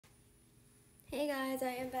Hey guys,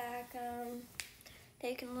 I am back.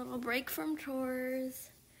 Taking a little break from chores.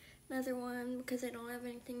 Another one because I don't have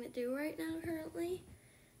anything to do right now currently.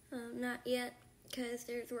 Not yet because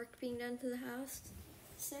there's work being done to the house.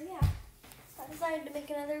 So yeah, I decided to make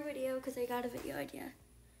another video because I got a video idea.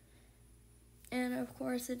 And of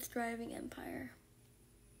course it's driving Empire.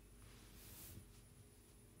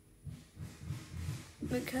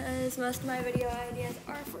 Because most of my video ideas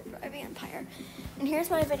are for driving Empire. And here's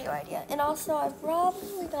my video idea. And also I've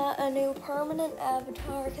probably got a new permanent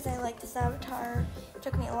avatar because I like this avatar. It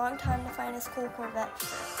took me a long time to find this cool Corvette.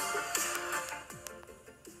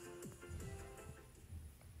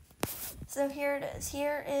 So here it is.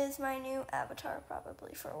 Here is my new avatar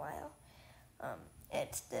probably for a while.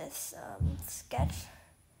 It's this sketch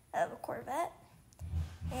of a Corvette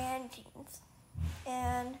and jeans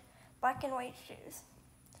and black and white shoes.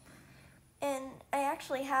 And I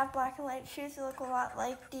actually have black and white shoes that look a lot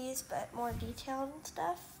like these, but more detailed and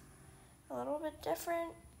stuff. A little bit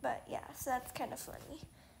different, but yeah, so that's kind of funny.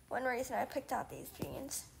 One reason I picked out these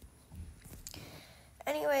jeans.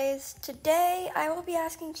 Anyways, today I will be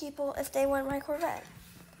asking people if they want my Corvette.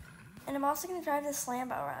 And I'm also going to drive this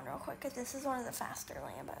Lambo around real quick, because this is one of the faster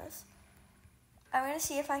Lambos. I'm going to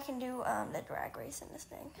see if I can do the drag race in this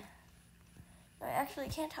thing. No, I actually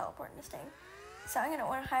can't teleport in this thing. So I'm going to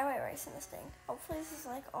want a highway race in this thing. Hopefully this is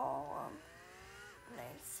like all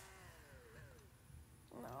nice.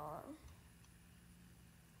 No.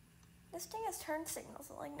 This thing has turn signals.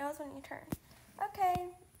 It like knows when you turn. Okay,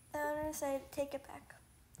 I'm going to say take it back.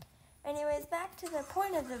 Anyways, back to the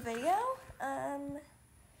point of the video. I'm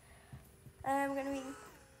going to be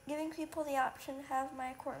giving people the option to have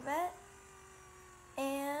my Corvette.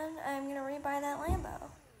 And I'm going to rebuy that Lambo.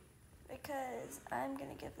 Because I'm going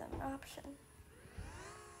to give them an option.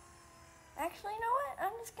 Actually, you know what?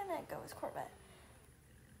 I'm just going to go with Corvette.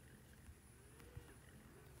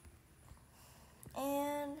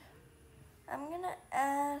 And I'm going to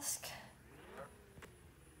ask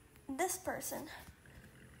this person.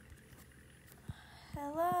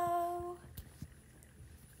 Hello?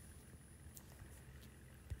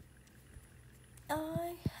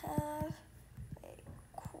 I have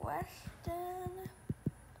a question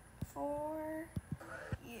for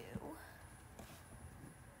you.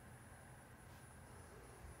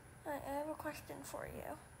 I have a question for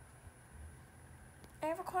you. I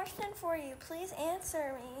have a question for you. Please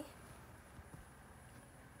answer me.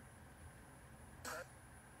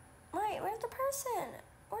 Wait, where's the person?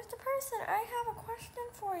 Where's the person? I have a question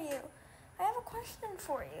for you. I have a question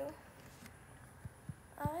for you.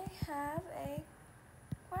 I have a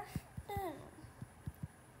question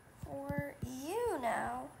for you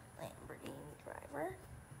now, Lamborghini driver.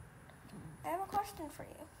 I have a question for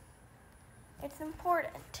you. It's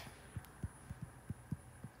important.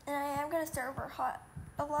 And I am going to serve her hot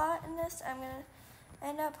a lot in this. I'm going to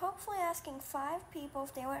end up hopefully asking 5 people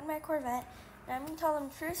if they want my Corvette. And I'm going to tell them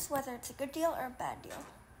truths whether it's a good deal or a bad deal.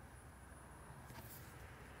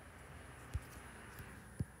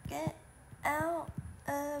 Get out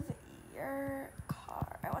of your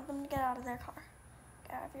car. I want them to get out of their car.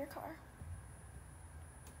 Get out of your car.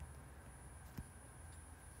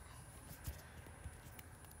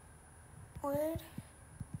 Would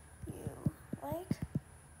you like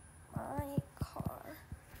my car?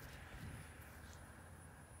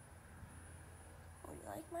 Would you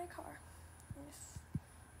like my car?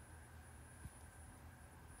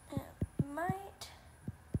 It might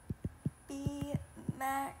be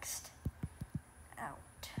maxed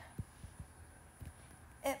out.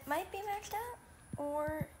 It might be maxed out,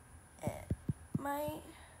 or it might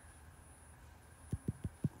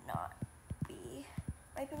not be.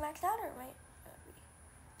 Might be maxed out, or it might not be.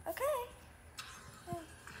 Okay.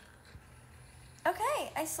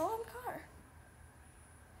 Okay, I sold him a car.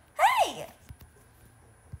 Hey!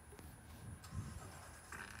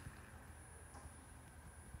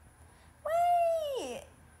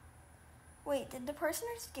 Wait, did the person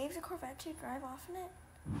who just gave the Corvette to drive off in it?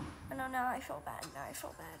 Oh no, now I feel bad. Now I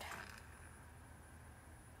feel bad.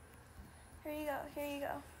 Here you go. Here you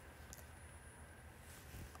go.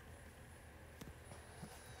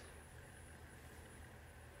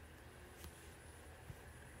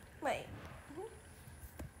 Wait.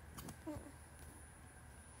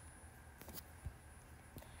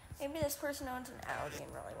 Maybe this person owns an Audi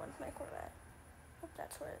and really wants my Corvette. Hope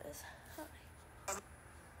that's what it is. Hi.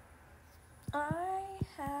 I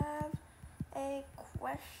have a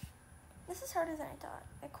question. This is harder than I thought.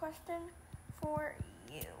 A question for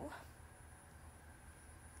you.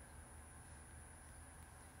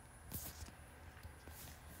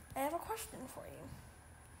 I have a question for you.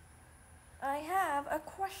 I have a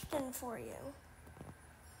question for you.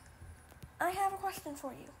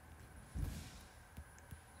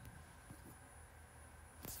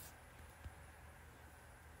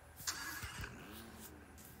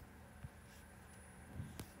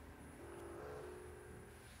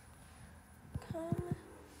 Come with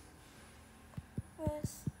me.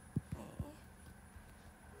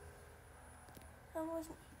 Come with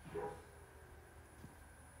me.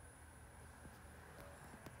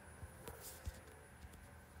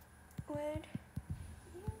 Would you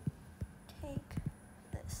take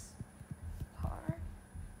this car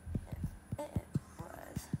if it was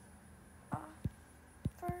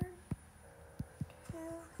offered to you?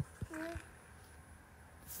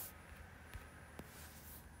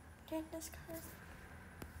 Take this car?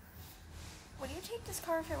 Would you take this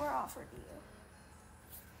car if it were offered to you?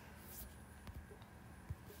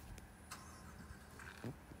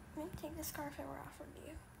 Would you take this car if it were offered to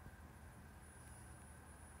you?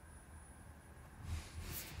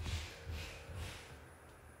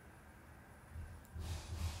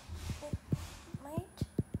 It might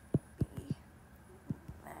be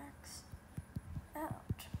maxed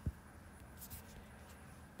out.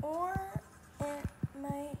 Or it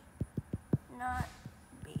might not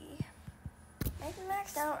be. Might be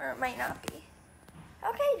maxed out or it might not be.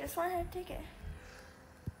 Okay, just went ahead and take it.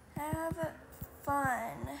 Have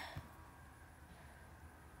fun.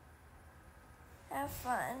 Have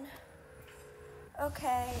fun.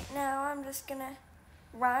 Okay, now I'm just gonna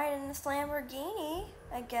ride in this Lamborghini,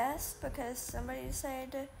 I guess, because somebody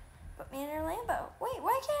decided to put me in their Lambo. Wait,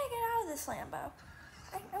 why can't I get out of this Lambo?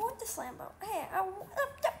 I want this Lambo. Hey,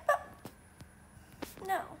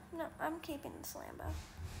 No, I'm keeping this Lambo.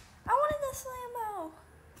 I wanted this Lambo.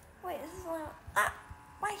 Wait, this is a Lambo.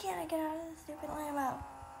 Why can't I get out of this stupid Lambo?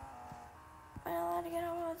 Am I not allowed to get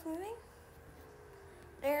out while it's moving?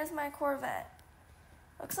 There's my Corvette.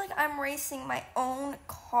 Looks like I'm racing my own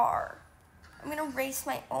car. I'm gonna race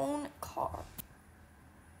my own car.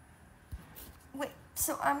 Wait,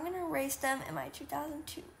 so I'm gonna race them in my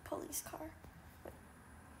 2002 police car. Wait.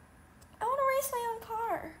 I wanna race my own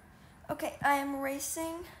car. Okay, I am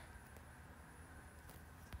racing.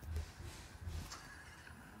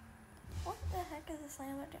 What the heck is this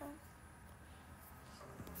Lambo doing?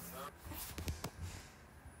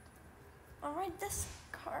 I'll ride this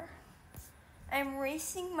car. I'm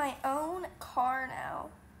racing my own car now.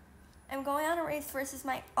 I'm going on a race versus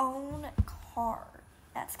my own car.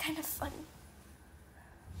 That's kind of funny.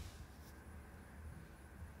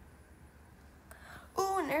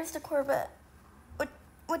 Ooh, and there's the Corvette.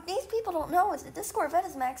 What these people don't know is that this Corvette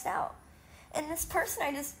is maxed out. And this person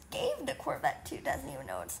I just gave the Corvette to doesn't even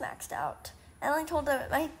know it's maxed out. I only told them it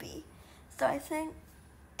might be. So I think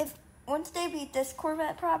once they beat this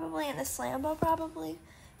Corvette probably and this Lambo probably,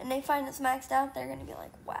 and they find it's maxed out, they're going to be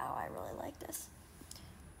like, wow, I really like this.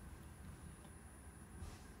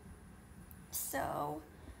 So,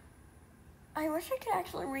 I wish I could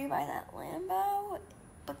actually rebuy that Lambo,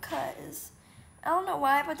 because, I don't know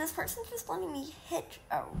why, but this person's just letting me hitch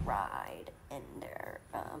a ride in their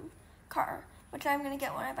car, which I'm going to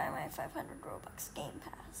get when I buy my 500 Robux Game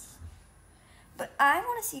Pass. But I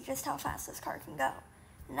want to see just how fast this car can go.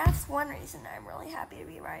 And that's one reason I'm really happy to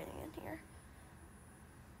be riding in here.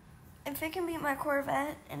 If it can beat my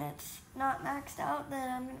Corvette and it's not maxed out, then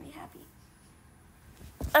I'm going to be happy.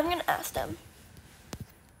 I'm going to ask them,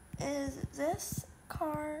 is this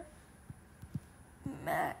car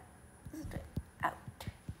maxed out?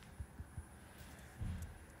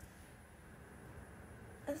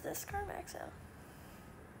 Is this car maxed out?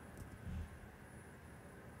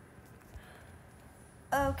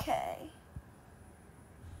 Okay.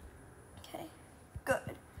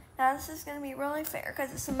 Good. Now this is going to be really fair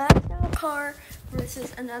because it's a maxed out car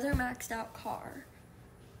versus another maxed out car.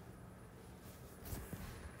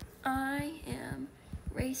 I am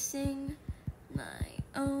racing my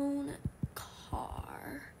own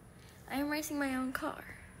car. I am racing my own car.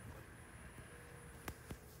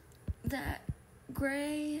 That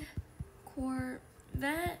gray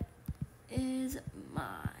Corvette is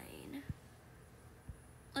mine.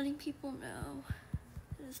 Letting people know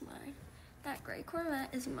it is mine. That gray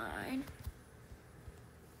Corvette is mine.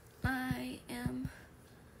 I am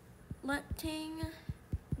letting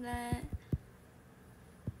that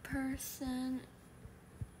person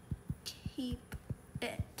keep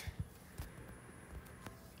it.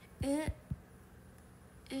 It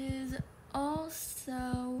is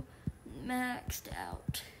also maxed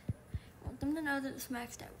out. I want them to know that it's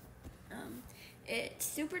maxed out. Its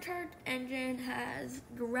supercharged engine has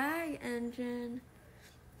drag engine.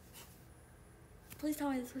 Please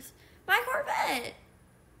tell me this was my Corvette.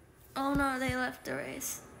 Oh no, they left the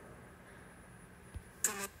race.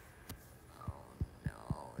 Oh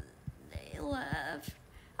no, they left.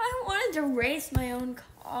 I wanted to race my own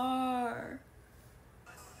car.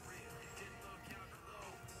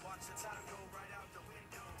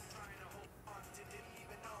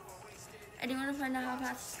 I do want to find out how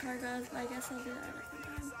fast this car goes, but I guess I'll do that at a different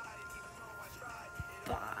time.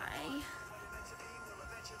 Bye.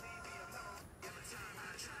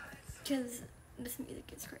 Because this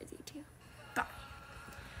music is crazy too. Bye.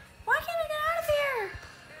 Why can't I get out of here?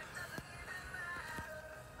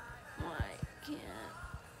 Why can't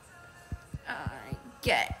I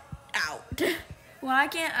get out? Why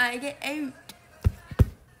can't I get out?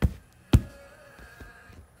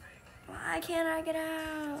 Why can't I get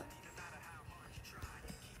out?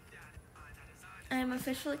 I am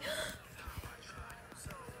officially...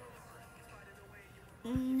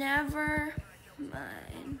 Never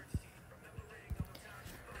mind.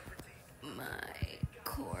 My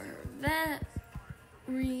Corvette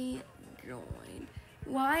rejoined.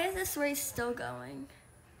 Why is this race still going?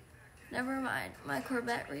 Never mind. My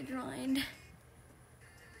Corvette rejoined.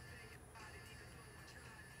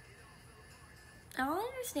 I don't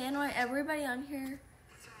understand why everybody on here...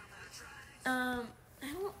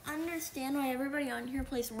 I don't understand why everybody on here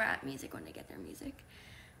plays rap music when they get their music.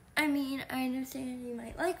 I mean, I understand you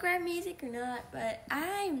might like rap music or not, but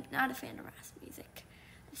I'm not a fan of rap music.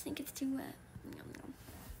 I just think it's too wet.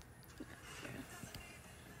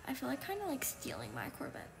 I feel like kind of like stealing my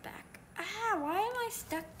Corvette back. Why am I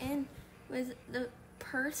stuck in with the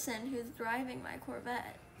person who's driving my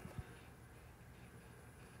Corvette?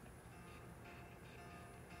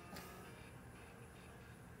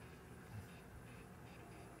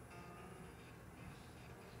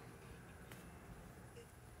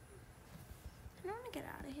 I want to get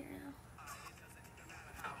out of here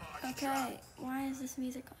now. Okay, why is this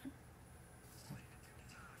music on?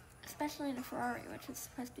 Especially in a Ferrari, which is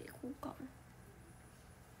supposed to be a cool car.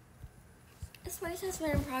 This race has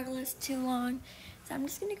been in progress too long, so I'm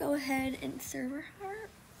just going to go ahead and server her.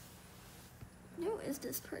 Who is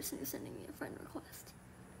this person who's sending me a friend request?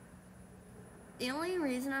 The only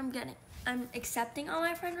reason I'm accepting all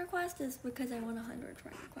my friend requests is because I want 100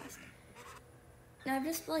 friend requests. And I'm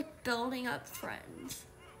just like building up friends.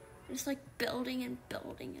 Just like building and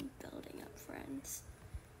building and building up friends.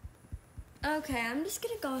 Okay, I'm just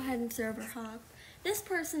gonna go ahead and server hop. This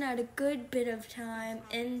person had a good bit of time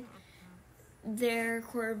in their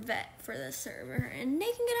Corvette for the server, and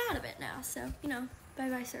they can get out of it now. So, you know,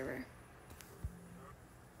 bye-bye server.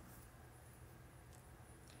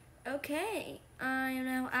 Okay, I am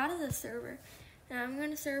now out of the server. Now I'm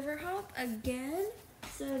gonna server hop again,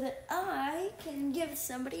 so that I can give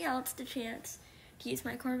somebody else the chance to use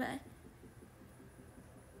my Corvette.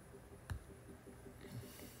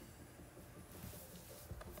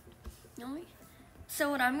 So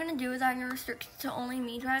what I'm gonna do is I'm gonna restrict it to only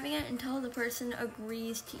me driving it until the person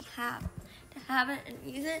agrees to have it and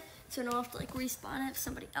use it, so I don't have to like respawn it if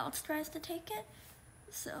somebody else tries to take it.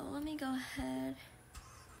 So let me go ahead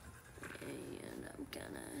and I'm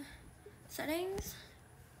gonna settings.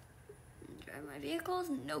 Drive my vehicles,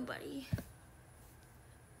 nobody.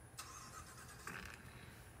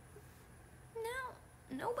 No,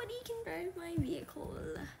 nobody can drive my vehicle.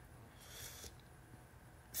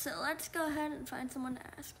 So let's go ahead and find someone to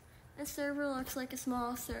ask. This server looks like a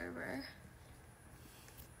small server.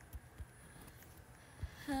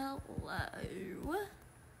 Hello.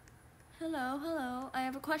 Hello. I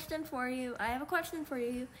have a question for you.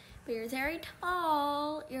 But you're very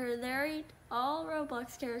tall. You're a very tall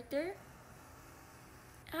Roblox character.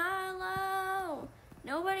 Hello.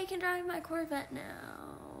 Nobody can drive my Corvette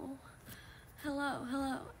now. Hello.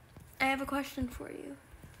 I have a question for you.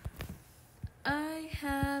 I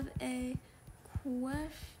have a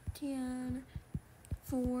question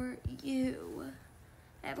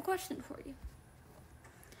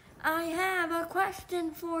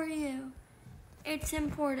for you. It's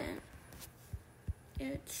important.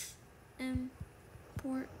 It's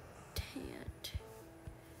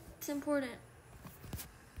important.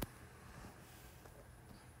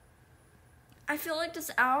 I feel like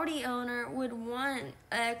this Audi owner would want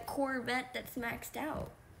a Corvette that's maxed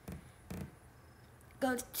out.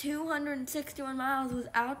 Goes 261 miles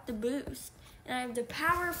without the boost. And I have the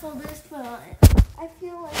powerful boost put on it. I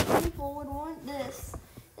feel like people would want this.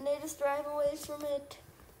 And they just drive away from it.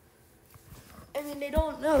 I mean, they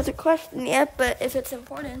don't know the question yet, but if it's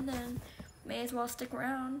important, then may as well stick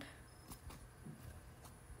around.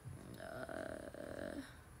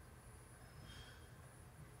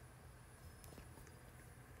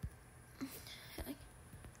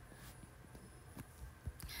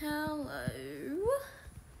 Hello. Hello?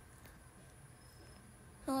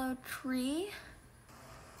 Hello, tree?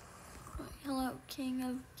 Hello, king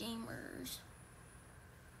of gamers.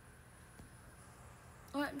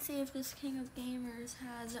 Let's see if this king of gamers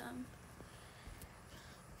has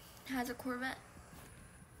a Corvette.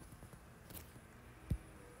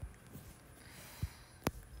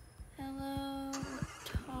 Hello,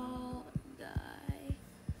 tall guy.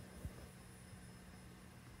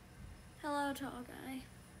 Hello, tall guy.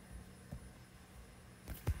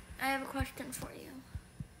 I have a question for you.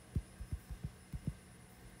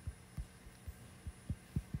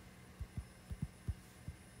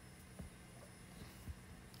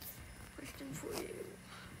 Question for you.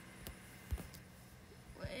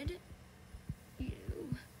 Would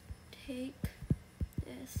you take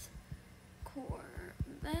this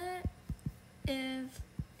Corvette if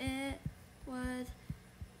it was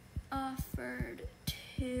offered to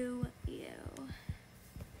you?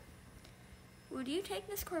 Would you take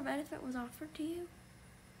this Corvette if it was offered to you?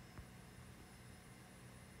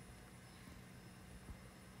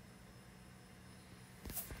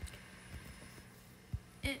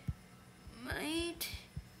 It might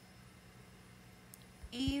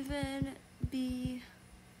even be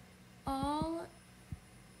all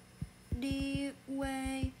the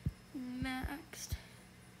way maxed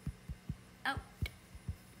out.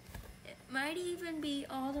 It might even be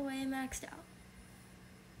all the way maxed out.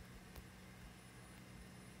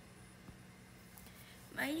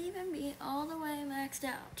 Might even be all the way maxed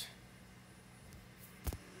out.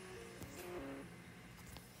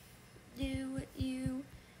 Do you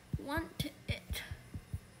want it?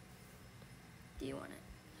 Do you want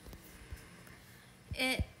it?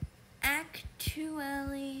 It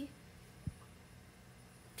actually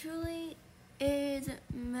truly is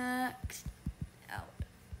maxed out.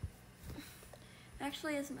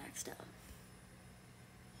 Actually is maxed out.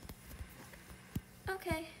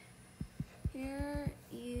 Okay. Here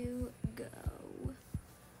you go.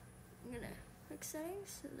 I'm gonna fix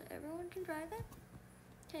settings so that everyone can drive it.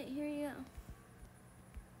 Okay, here you go.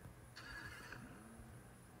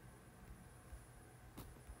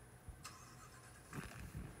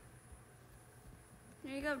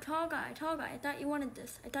 There you go, tall guy, I thought you wanted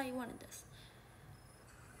this.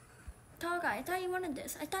 Tall guy, I thought you wanted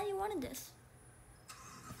this.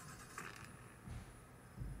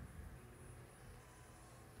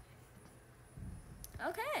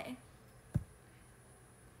 Okay.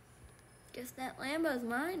 Guess that Lambo's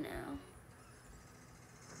mine now.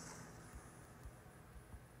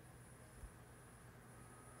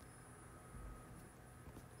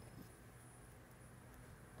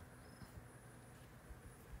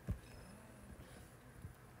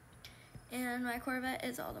 And my Corvette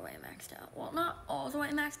is all the way maxed out. Well, not all the way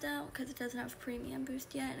maxed out because it doesn't have premium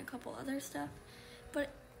boost yet and a couple other stuff. But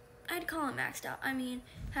I'd call it maxed out. I mean,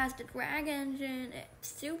 it has the drag engine, it's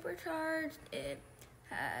supercharged, it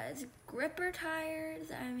has gripper tires.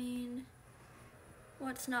 I mean,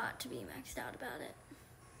 what's not to be maxed out about it?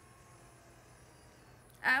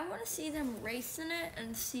 I want to see them racing it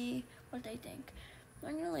and see what they think.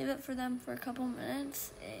 I'm going to leave it for them for a couple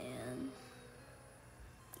minutes and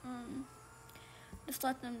just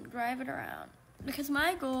let them drive it around. Because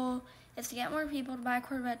my goal is to get more people to buy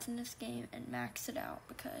Corvettes in this game and max it out,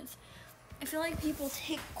 because I feel like people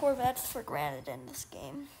take Corvettes for granted in this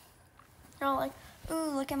game. They're all like,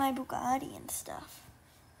 ooh, look at my Bugatti and stuff.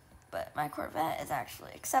 But my Corvette is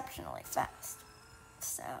actually exceptionally fast.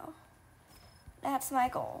 So that's my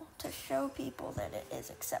goal, to show people that it is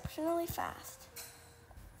exceptionally fast.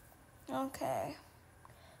 Okay.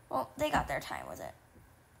 Well, they got their time with it.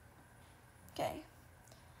 Okay.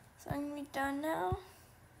 So I'm going to be done now.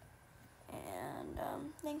 And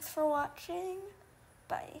thanks for watching.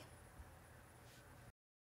 Bye.